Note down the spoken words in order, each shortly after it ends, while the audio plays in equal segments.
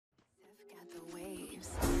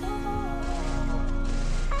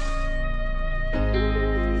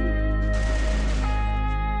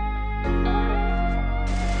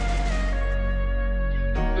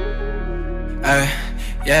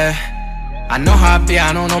yeah. I know how I be,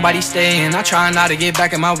 I know nobody staying. I try not to get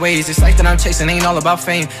back in my ways. This life that I'm chasing ain't all about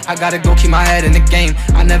fame. I gotta go keep my head in the game.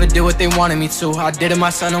 I never did what they wanted me to. I did it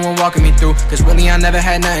myself, no one walking me through. Cause really I never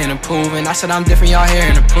had nothing to prove. And I said I'm different, y'all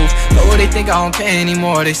hearing the proof. But what they think I don't care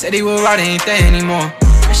anymore. They said they were right, they ain't there anymore.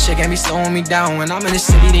 That shit can't be slowing me down. When I'm in the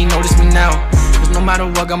city, they notice me now. Cause no matter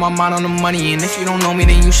what, got my mind on the money. And if you don't know me,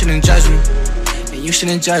 then you shouldn't judge me. Then you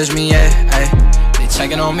shouldn't judge me, yeah, ayy.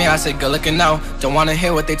 Checking on me, I said good looking out. Don't wanna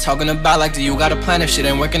hear what they talking about. Like, do you got a plan if shit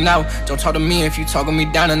ain't working out? Don't talk to me if you talking me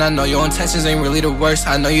down. And I know your intentions ain't really the worst.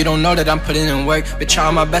 I know you don't know that I'm putting in work. Been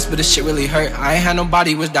trying my best, but this shit really hurt. I ain't had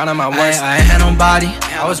nobody, was down on my worst. I ain't had nobody,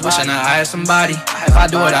 I was wishing that I had somebody. If I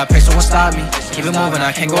do it, I pray someone stop me. Keep it moving,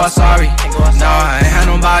 I can't go out sorry. No, I ain't had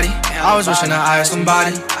nobody, I was wishing that I had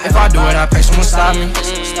somebody. If I do it, I pray someone stop me.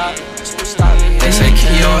 They say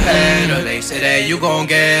keep your head up, they say that you gon'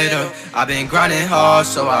 get up. I've been grinding hard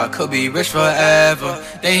so I could be rich forever.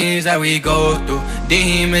 Things that we go through,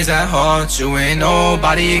 demons that haunt you. Ain't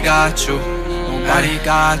nobody got you, nobody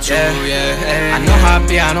got you, yeah. I know how I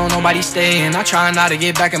be, I know nobody staying. I try not to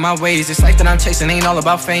get back in my ways. This life that I'm chasing ain't all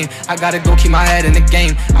about fame. I gotta go keep my head in the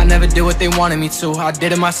game. I never did what they wanted me to. I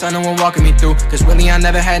did it myself, no one walking me through. Cause really I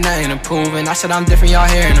never had nothing to prove. And I said I'm different, y'all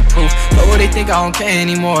hearing the proof. But what they think I don't care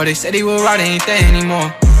anymore. They said they were right, they ain't there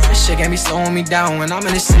anymore. This shit can't be slowing me down. When I'm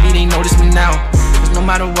in the city, they notice me now. Cause no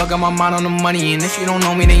matter what, got my mind on the money. And if you don't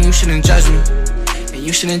know me, then you shouldn't judge me. Then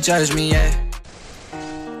you shouldn't judge me, yeah.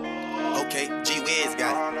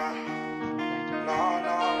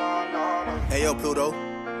 Hey yo, Pluto,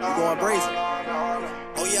 you going crazy?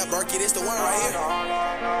 Oh yeah, Berkey, this the one right here.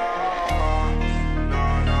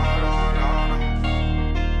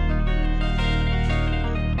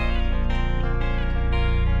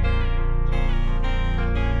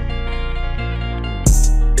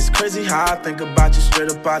 It's crazy how I think about you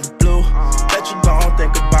straight up out the blue. Bet you don't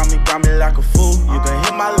think about me, got me like a fool. You can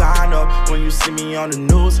hit my line up when you see me on the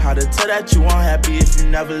news. How to tell that you unhappy if you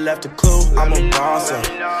never left a clue. I'm a boss up.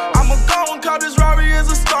 I'ma go and call this Rory as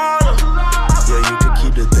a starter. Yeah, you can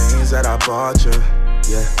keep the things that I bought you.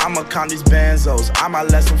 Yeah, I'ma count these benzos, I might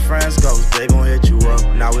let some friends go, they gon' hit you up.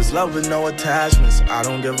 Now it's love with no attachments, I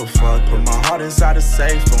don't give a fuck. Put my heart inside a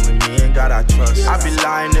safe, only me and God I trust. I'd be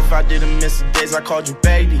lying if I didn't miss the days I called you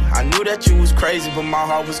baby. I knew that you was crazy, but my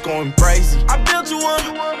heart was going crazy. I built you up,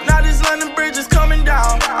 now this London Bridge is coming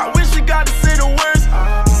down. I wish we got to say the worst.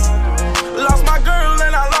 Lost my girl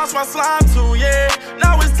and I lost my slime too, yeah.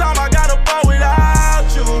 Now it's time I gotta fall without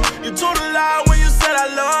you. You told a lie when you said I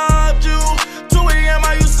loved you. 2 AM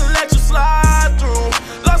I used to let you slide through.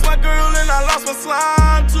 Lost my girl and I lost my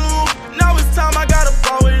slime too. Now it's time I gotta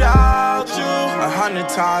fall without you. 100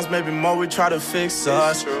 times, maybe more, we try to fix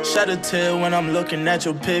us. Shed a tear when I'm looking at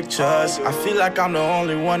your pictures. I feel like I'm the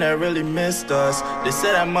only one that really missed us. They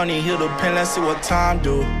say that money heal the pain, let's see what time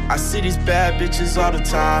do. I see these bad bitches all the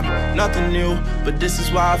time. Nothing new, but this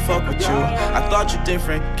is why I fuck with you. I thought you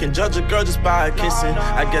different, can judge a girl just by her kissing.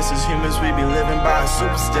 I guess as humans we be living by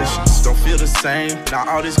superstitions. Don't feel the same, now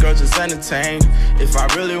all these girls just entertain. If I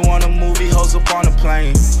really want a movie, hoes up on a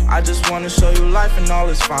plane. I just wanna show you life and all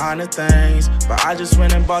its finer things, but I just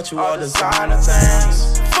went and bought you all designer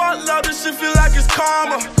things. Fuck love, this shit feel like it's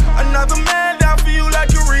karma. Another man down for you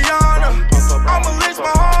like you're Rihanna. I'ma lace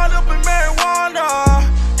my heart up in marijuana.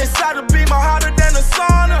 Inside the beam, I'm hotter than a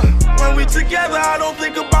sauna. When we together, I don't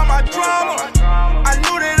think about my drama. I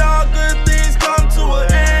knew that all good things come to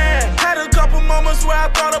an end. Had a couple moments where I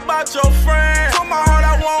thought about your friend. Told my heart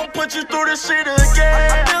I won't put you through this shit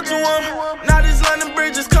again. I built you up, now this London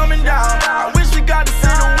Bridge is coming down. I wish we got to see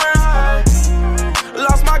the worst.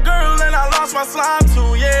 Lost my girl and I lost my slime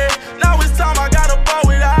too, yeah. Now it's time I gotta fall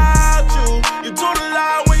without you. You told a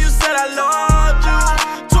lie when you said I loved you.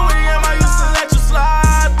 2 AM I used to let you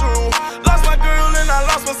slide through. Lost my girl and I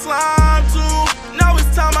lost my slime too. Now it's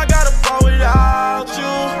time I gotta fall without you.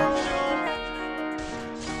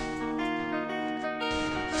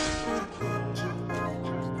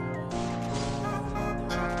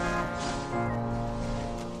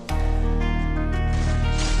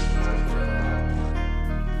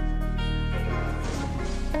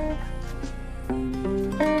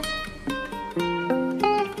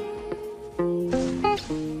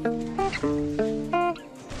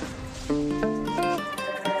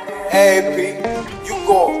 Hey P, you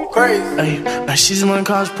go. crazy. Ay, she just wanna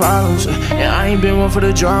cause problems, and I ain't been one for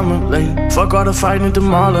the drama. Like, fuck all the fighting at the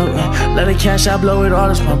mall. Let her cash out, blow it all,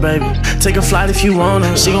 that's my baby. Take a flight if you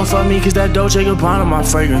wanna. She gon' fuck me cause that Dolce Gabbana my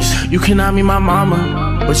fragrance. You cannot be my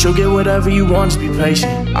mama, but you'll get whatever you want, just be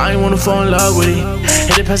patient. I ain't wanna fall in love with it.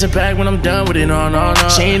 Hit it, pass it back when I'm done with it, no, no, no.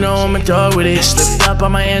 She ain't know I'm a dog with it. Slipped up, I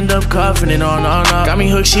might end up cuffing it, no, no, no. Got me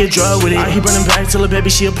hooked, she a drug with it. I keep running back till a baby,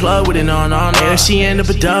 she a plug with it, no, no, no. And if she end up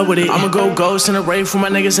a dub with it, I'ma go ghost in a rave for my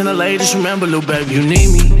niggas in LA. Just remember, little baby, you need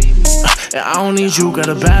me. And I don't need you, got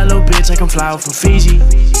a bad little bitch, I can fly out from Fiji.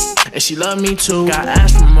 And she love me too. Got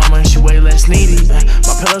ass from mama and she way less needy.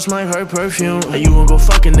 My pillow smell like her perfume. And you gon' go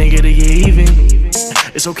fuck a nigga to get even.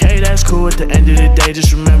 It's okay, that's cool. At the end of the day,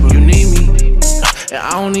 just remember you need me. And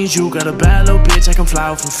I don't need you. Got a bad little bitch, I can fly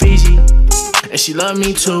out from Fiji. And she love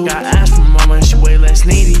me too. Got ass from mama and she way less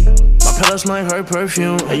needy. My pillow smell like her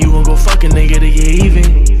perfume. And you gon' go fuck a nigga to get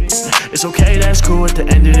even. It's okay, that's cool. At the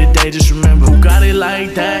end of the day, just remember who got it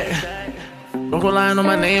like that. Don't go lying on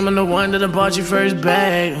my name, I'm the one that bought you first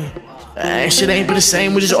bag. Shit ain't been the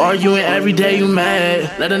same, we just arguing every day, you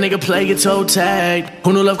mad. Let a nigga play, get toe tagged.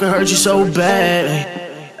 Who knew love could hurt you so bad?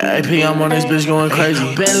 AP, I'm on this bitch going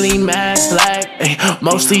crazy. Bentley, Mac, Black,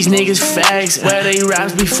 most these niggas facts. Where they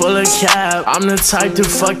raps be full of cap. I'm the type to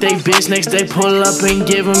fuck they bitch next they pull up and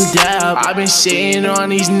give them dab. I been shitting on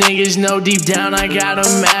these niggas, know deep down I got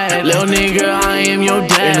them mad. Little nigga, I am your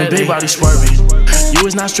dad. And the big body swerving. You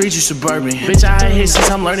is not street, you suburban. Bitch, I ain't hit since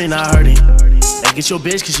I'm learning, I heard it. Hey, get your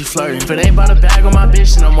bitch cause she flirting. If it ain't about a bag on my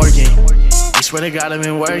bitch, then I'm working. I swear to God I've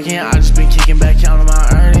been working. I just been kicking back counting my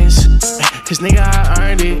earnings. Cause nigga,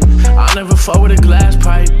 I earned it. I'll never fuck with a glass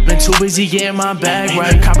pipe. Been too busy getting my bag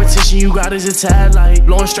right. Competition you got is a tad light.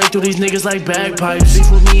 Blowing straight through these niggas like bagpipes. Beef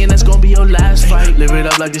with me and that's gonna be your last fight. Live it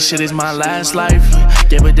up like this shit is my last life.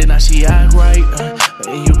 Yeah, but then now she act right.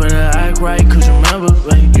 And you better act right. Cause remember,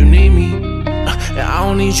 you need me. And I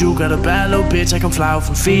don't need you, got a bad little bitch, I can fly out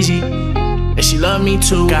from Fiji. And she love me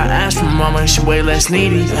too, got ass from mama and she way less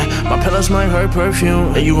needy. My pillow smell like her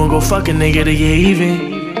perfume, and you gon' go fuck a nigga to get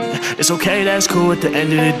even. It's okay, that's cool, at the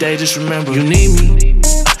end of the day, just remember you need me.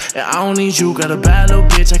 And I don't need you, got a bad little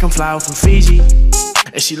bitch, I can fly out from Fiji.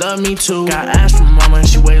 And she love me too, got ass from mama and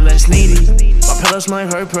she way less needy. My pillow smell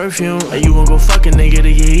like her perfume, and you gon' go fuck a nigga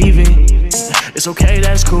to get even. It's okay,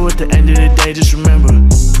 that's cool, at the end of the day, just remember.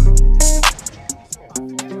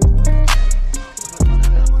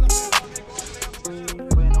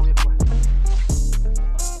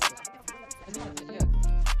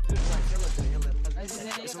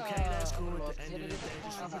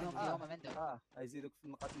 عايزينك في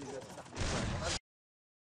المقاتل